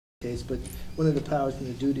case, but one of the powers and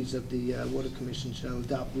the duties of the Water Commission shall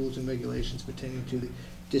adopt rules and regulations pertaining to the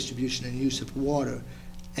distribution and use of water.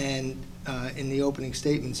 And in the opening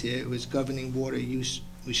statements here, it was governing water use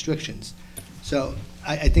restrictions. So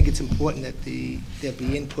I think it's important that there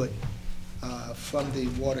be input from the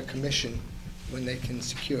Water Commission when they can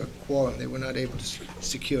secure a quorum. They were not able to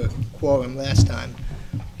secure a quorum last time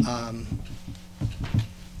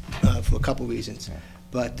for a couple reasons.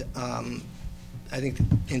 But I think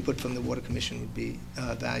input from the Water Commission would be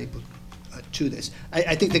valuable to this.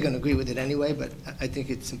 I think they're going to agree with it anyway, but I think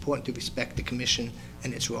it's important to respect the Commission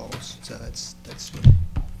and its roles. So that's me.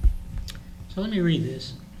 So let me read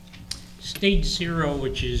this. Stage 0,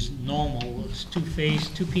 which is normal, is two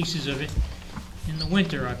pieces of it. In the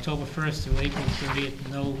winter, October 1st through April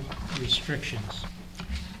 30th, no restrictions.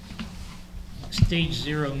 Stage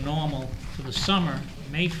 0 normal for the summer,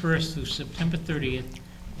 May 1st through September 30th,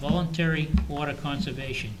 voluntary water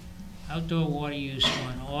conservation. Outdoor water use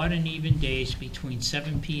on odd and even days between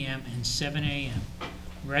 7 p.m. and 7 a.m.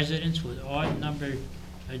 Residents with odd number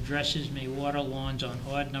addresses may water lawns on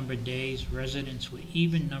odd number days. Residents with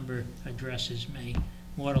even number addresses may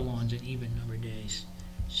water lawns on even number days.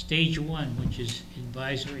 Stage 1, which is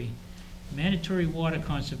advisory. Mandatory water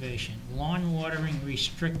conservation. Lawn watering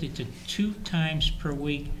restricted to 2 times per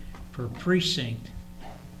week per precinct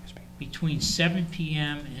between 7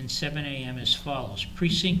 p.m. and 7 a.m. as follows.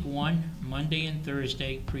 Precinct 1, Monday and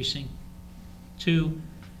Thursday. Precinct 2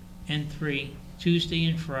 and 3, Tuesday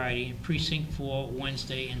and Friday. And Precinct 4,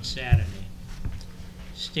 Wednesday and Saturday.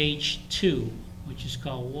 Stage 2, which is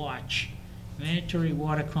called watch. Mandatory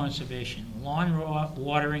water conservation. Lawn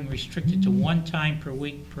watering restricted to 1 time per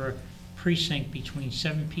week per precinct between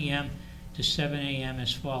 7 p.m. to 7 a.m.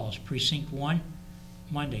 as follows. Precinct 1,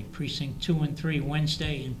 Monday, Precinct 2 and 3,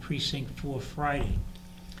 Wednesday, and Precinct 4, Friday.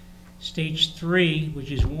 Stage 3,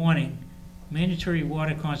 which is warning, mandatory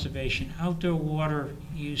water conservation, outdoor water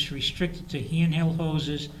use restricted to handheld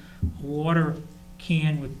hoses, a water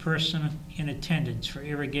can with person in attendance for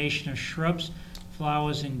irrigation of shrubs,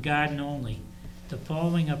 flowers, and garden only. The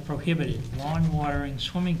following are prohibited: lawn watering,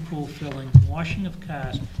 swimming pool filling, washing of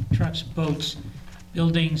cars, trucks, boats,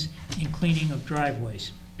 buildings, and cleaning of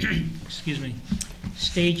driveways. Excuse me.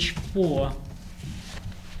 Stage 4,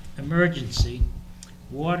 emergency,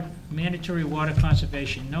 mandatory water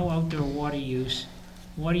conservation, no outdoor water use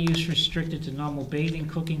restricted to normal bathing,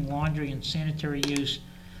 cooking, laundry, and sanitary use,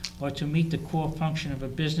 or to meet the core function of a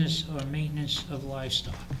business or maintenance of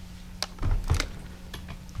livestock.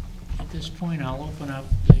 At this point, I'll open up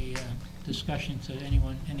the discussion to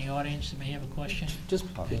anyone in the audience that may have a question. Just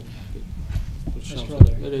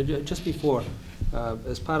before,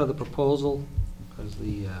 as part of the proposal, as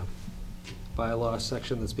the bylaw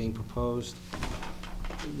section that's being proposed,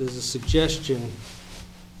 there's a suggestion,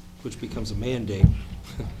 which becomes a mandate,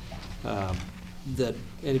 that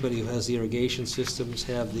anybody who has the irrigation systems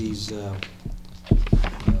have these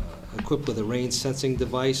equipped with a rain sensing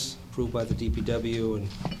device approved by the DPW and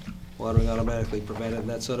watering automatically prevented and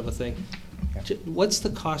that sort of a thing. Yeah. What's the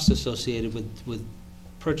cost associated with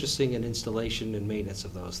purchasing and installation and maintenance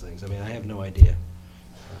of those things? I mean, I have no idea.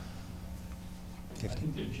 I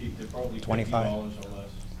think they're cheap. They're probably $25 or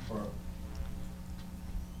less.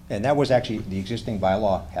 And that was actually, the existing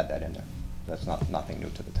bylaw had that in there. That's nothing new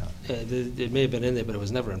to the town. It may have been in there, but it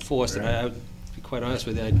was never enforced. Right. And I would be quite honest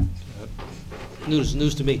with you,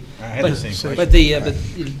 news to me. I had the same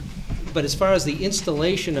question. But as far as the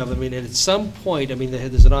installation of, I mean, at some point, I mean,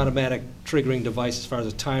 there's an automatic triggering device as far as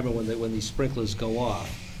a timer when these sprinklers go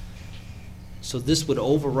off. So this would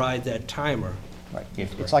override that timer. Right.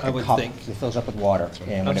 It's like a cup that fills up with water,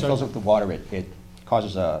 and when it fills up with water, it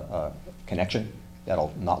causes a connection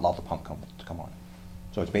that'll not allow the pump to come on.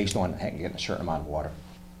 So it's based on getting a certain amount of water,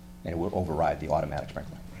 and it will override the automatic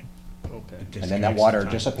sprinkler. Okay. And then that water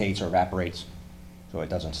dissipates or evaporates, so it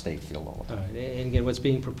doesn't stay filled all the time. All right. And again, what's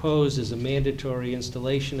being proposed is a mandatory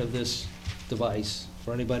installation of this device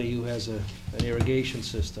for anybody who has an irrigation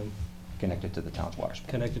system. Connected to the town's water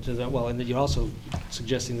supply. Connected to that, well, and then you're also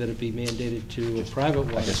suggesting that it be mandated to a private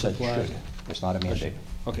water supply. It's not a mandate.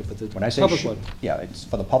 Okay, but the when I say public one. Yeah, it's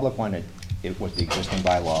for the public one. It was the existing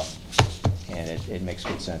bylaw, and it makes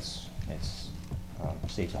good sense. It's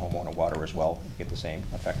saves the homeowner water as well. You get the same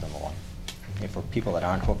effect on the lawn. And for people that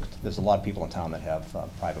aren't hooked, there's a lot of people in town that have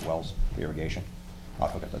private wells for irrigation,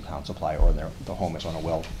 not hooked up to the town supply, or the home is on a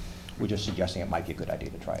well. We're just suggesting it might be a good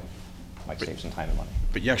idea to try it. Might save some time and money.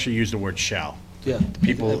 But you actually use the word shall. Yeah.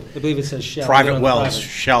 People, I believe it says shall. private wells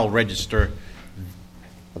shall register.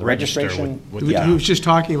 For the registration, He was just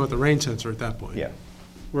talking about the rain sensor at that point. Yeah.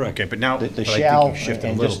 Right. Okay, but now The but shall I think you shifted a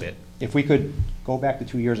and little just bit. If we could go back to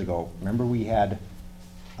 2 years ago, remember we had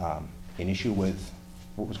an issue with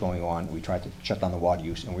what was going on. We tried to shut down the water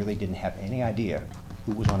use and really didn't have any idea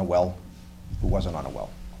who was on a well, who wasn't on a well.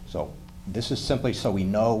 So this is simply so we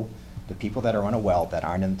know the people that are on a well that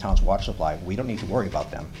aren't in the town's water supply, we don't need to worry about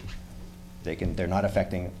them. They're not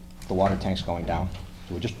affecting the water tanks going down.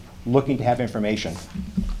 So we're just looking to have information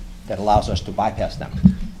that allows us to bypass them.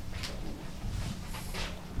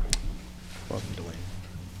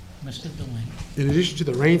 Mr. Delaney. In addition to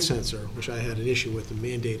the rain sensor, which I had an issue with in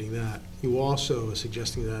mandating that, you also are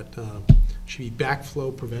suggesting that should be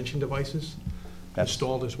backflow prevention devices That's-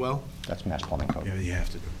 installed as well? That's Mass Plumbing Code. Yeah, you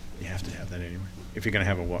have to do. You have to have that anyway. If you're gonna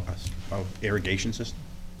have a irrigation system,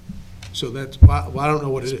 So that's, well, I don't know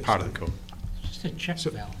what it it's is. part of the code. Just a check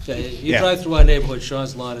So- valve. Yeah, you Yeah. drive through our neighborhood,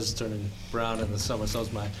 Sean's lawn is turning brown in the summer,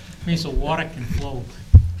 so's mine. Means the water can flow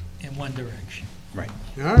in one direction. Right.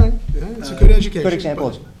 All right, yeah, it's a good education. Good example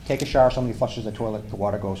is, take a shower, somebody flushes the toilet, the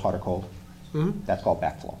water goes hot or cold. Mhm. That's called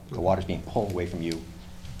backflow. The water's being pulled away from you.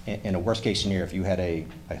 In a worst-case scenario, if you had a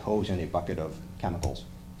hose and a bucket of chemicals,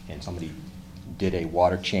 and somebody did a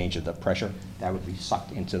water change of the pressure, that would be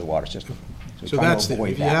sucked into the water system. we So try to that's,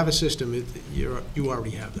 avoid if you that. have a system, you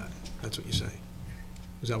already have that. That's what you're saying.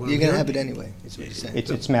 Is that what I'm You're hearing? gonna have it anyway, is what you're saying. It's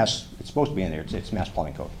supposed to be in there, it's Mass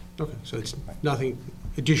Plumbing Code. Okay, so it's nothing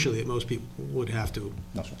additionally that most people would have to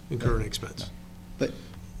No, sir. incur an expense. But,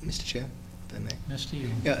 Mr. Chair, if I may. Mr. Yu.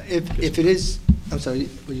 Yeah, if it is, I'm sorry,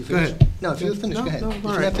 were you Go finished? ahead. No, if you were finished, No, go ahead. no, If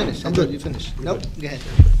all you're right. not finished, I I'm thought good. you finished. I'm Nope, good. go ahead.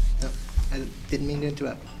 No, I didn't mean to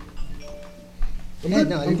interrupt. I'm Yeah, good,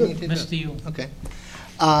 no, I I'm didn't mean good. to interrupt. Mr. Yu. Okay.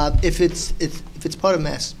 If it's part of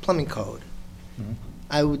Mass Plumbing Code, Mhm.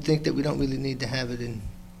 I would think that we don't really need to have it in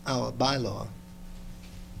our bylaw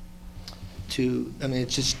I mean,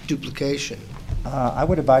 it's just duplication. I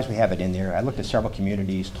would advise we have it in there. I looked at several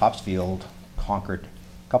communities, Topsfield, Concord,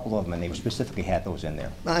 a couple of them, and they specifically had those in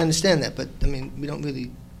there. I understand that, but, I mean, we don't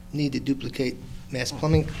really need to duplicate Mass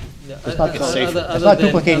Plumbing. It's not- It's safer. It's not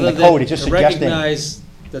duplicating the code, it's just suggesting- Recognize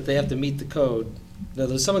that they have to meet the code. Now,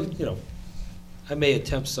 there's some, I may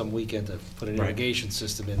attempt some weekend to put an Right. irrigation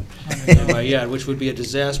system in my yard, which would be a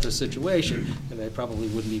disastrous situation, and I probably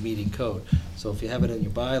wouldn't be meeting code. So if you have it in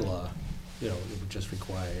your bylaw, it would just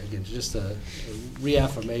require, again, just a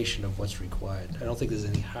reaffirmation of what's required. I don't think there's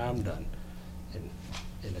any harm done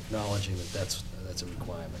in acknowledging that that's a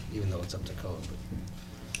requirement, even though it's up to code.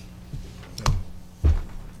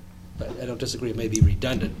 But I don't disagree, it may be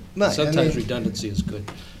redundant. Right, I Sometimes mean- redundancy is good.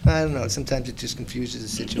 I don't know, sometimes it just confuses the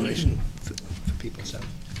situation for people, so.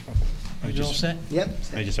 You all set? Yep.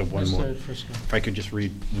 I just have one more. Mr. Frisco. If I could just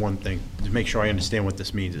read one thing, to make sure I understand what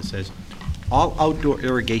this means. It says, "All outdoor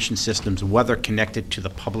irrigation systems, whether connected to the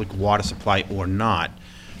public water supply or not,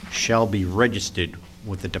 shall be registered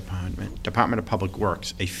with the Department of Public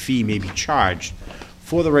Works. A fee may be charged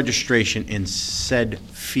for the registration, and said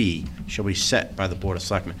fee shall be set by the Board of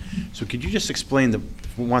Selectmen." So could you just explain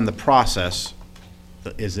the process,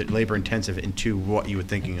 is it labor intensive, and two, what you were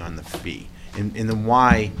thinking on the fee? And then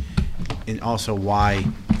why, and also why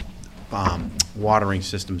watering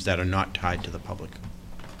systems that are not tied to the public?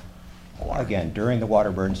 Again, during the water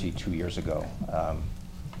emergency 2 years ago,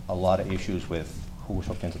 a lot of issues with who was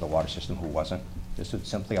hooked into the water system, who wasn't. This would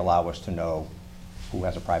simply allow us to know who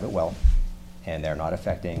has a private well, and they're not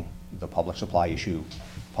affecting the public supply issue,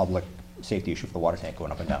 public safety issue for the water tank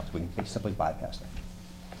going up and down. So we can simply bypass that.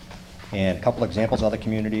 And a couple examples, other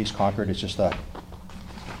communities, Concord is just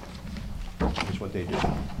what they do.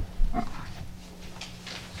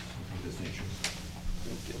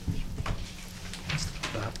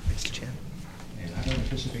 Mr. Chairman. And I don't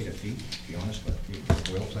anticipate a fee, to be honest, but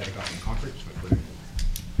the wells I got in Concord, so I put it in.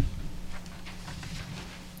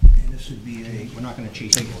 And this would be we're not gonna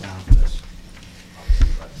chase people down for this.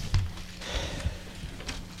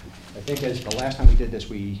 I think as the last time we did this,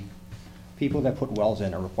 people that put wells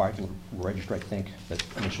in are required to register, I think, the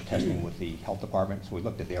initial testing with the health department. So we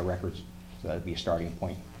looked at their records, so that'd be a starting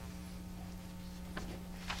point.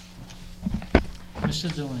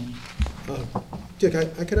 Mr. Delaney. Dick, I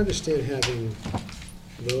could understand having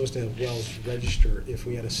those that have wells register if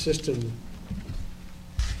we had a system,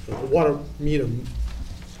 a water meter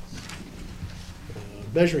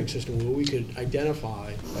measuring system where we could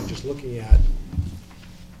identify by just looking at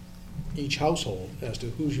each household as to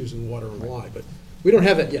who's using water and why. But we don't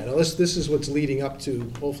have that yet, unless this is what's leading up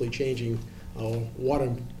to hopefully changing our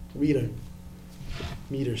water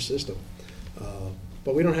meter system.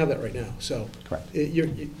 But we don't have that right now, so. Correct.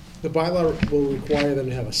 The bylaw will require them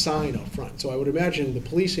to have a sign up front. So I would imagine the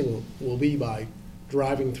policing will be by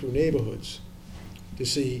driving through neighborhoods to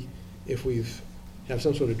see if we've have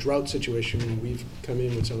some sort of drought situation, when we've come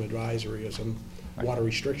in with some advisory or some Right. water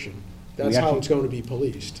restriction. We That's how actually- it's going to be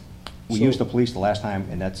policed. We So- used the police the last time,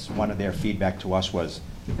 and that's one of their feedback to us was,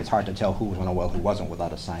 it's hard to tell who was on a well, who wasn't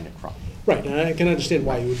without a sign in front. Right, and I can understand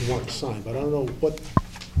why you would want the sign, but I don't know what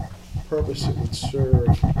purpose it would serve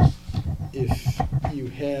if you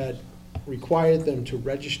had required them to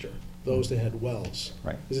register those that had wells.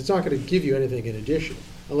 Right. Because it's not gonna give you anything in addition,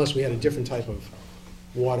 unless we had a different type of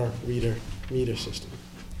water meter system.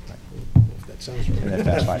 If that sounds And they're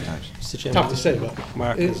fast right. 5 times. Mr. Chairman? Tough to say, but.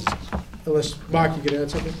 Mark. Unless, Mark, you could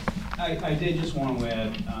add something? I did just want to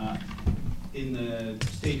add, in the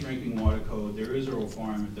state drinking water code, there is a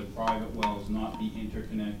requirement that private wells not be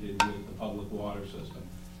interconnected with the public water system.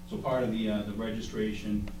 So part of the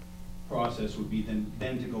registration process would be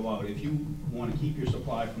then to go out. If you want to keep your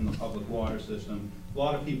supply from the public water system, a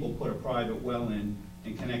lot of people put a private well in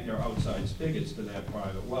and connect their outside spigots to that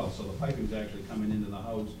private well. So the piping's actually coming into the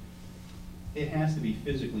house. It has to be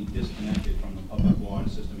physically disconnected from the public water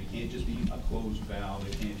system. It can't just be a closed valve.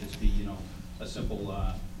 It can't just be, a simple,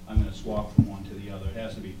 I'm gonna swap from one to the other. It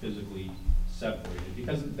has to be physically separated,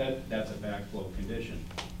 because that's a backflow condition.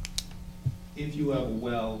 If you have a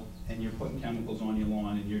well and you're putting chemicals on your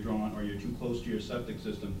lawn and you're too close to your septic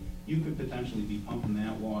system, you could potentially be pumping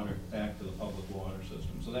that water back to the public water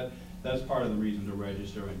system. So that's part of the reason to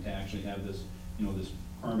register and to actually have this, this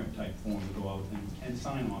permit type form to go out and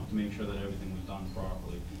sign off to make sure that everything was done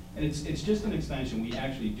properly. And it's just an extension. We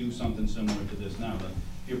actually do something similar to this now. That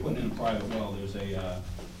if you're putting in a private well, there's a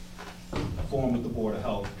form with the Board of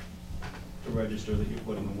Health to register that you're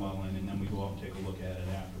putting the well in, and then we go out and take a look at it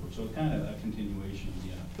afterwards. So it's kind of a continuation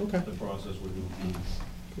of the process we're doing now.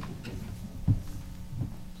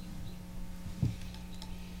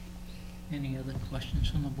 Any other questions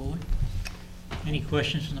from the board? Any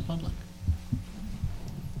questions from the public?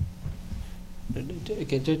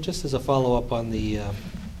 Again, just as a follow-up on the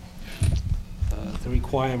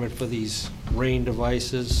requirement for these rain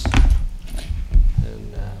devices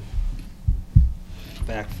and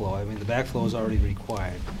backflow, I mean, the backflow is already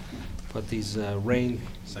required, but these rain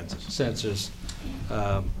sensors,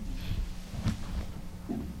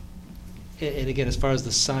 and again, as far as the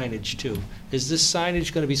signage too, is this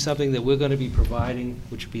signage going to be something that we're going to be providing,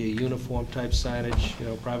 which would be a uniform type signage,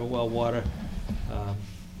 private well water?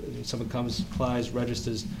 Someone comes, applies,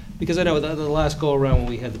 registers, because I know the last go-around when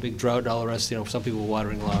we had the big drought and all the rest, some people were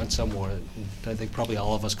watering lawns, some weren't. I think probably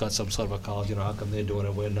all of us got some sort of a call, how come they're doing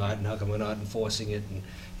it, we're not, and how come we're not enforcing it,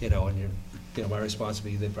 and my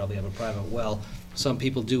responsibility, they probably have a private well. Some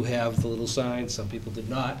people do have the little signs, some people did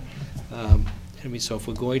not. So if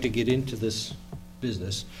we're going to get into this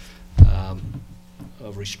business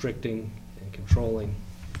of restricting and controlling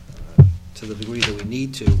to the degree that we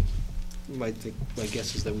need to, my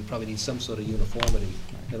guess is that we probably need some sort of uniformity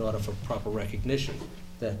in order for proper recognition.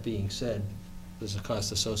 That being said, there's a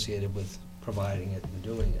cost associated with providing it and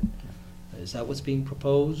doing it. Is that what's being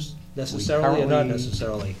proposed necessarily or not currently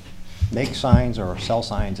necessarily? Make signs or sell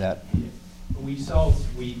signs at, We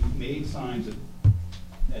made signs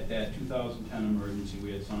at that 2010 emergency.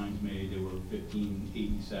 We had signs made. They were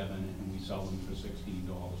 $15.87, and we sell them for $16.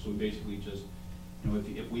 So we basically just,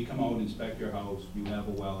 if we come out and inspect your house, you have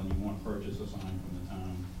a well, and you want to purchase a sign from the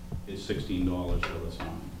town, it's $16 for the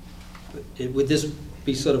sign. Would this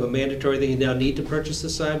be sort of a mandatory thing, you now need to purchase the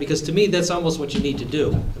sign? Because to me, that's almost what you need to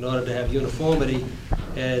do in order to have uniformity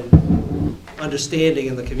and understanding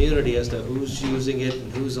in the community as to who's using it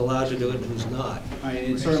and who's allowed to do it and who's not.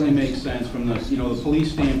 It certainly makes sense from the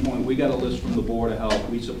police standpoint. We got a list from the Board of Health.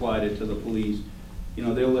 We supplied it to the police.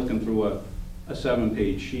 They're looking through a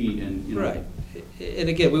 7-page sheet, and Right. And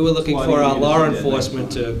again, we were looking Well, for I our think law you just did that enforcement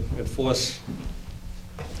next to enforce,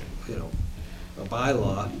 a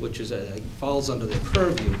bylaw, which is, falls under their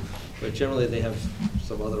purview, but generally they have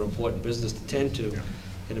some other important business to tend to,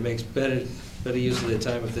 and it makes better use of their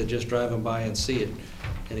time if they're just driving by and see it.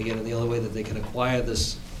 And again, the only way that they can acquire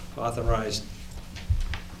this authorized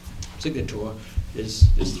signature is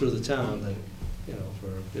through the town, then,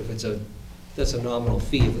 that's a nominal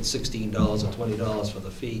fee, if it's $16 or $20 for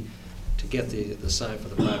the fee to get the sign for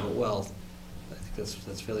the private well, I think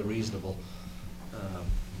that's fairly reasonable.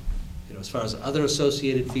 As far as other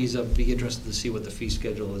associated fees, I'd be interested to see what the fee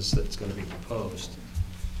schedule is that's going to be proposed.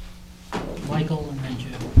 Michael and then Joe.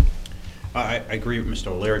 I agree with Mr.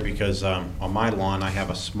 O'Leary, because on my lawn, I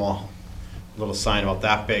have a small little sign about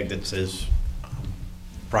that big that says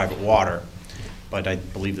private water, but I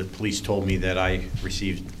believe the police told me that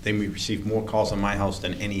they received more calls on my house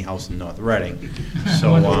than any house in North Reading.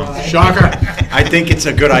 So, Shocker. I think it's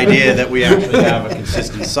a good idea that we actually have a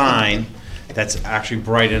consistent sign that's actually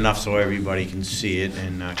bright enough so everybody can see it,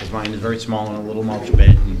 and, because mine is very small in a little mulch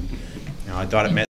bed, and, you know, I thought it met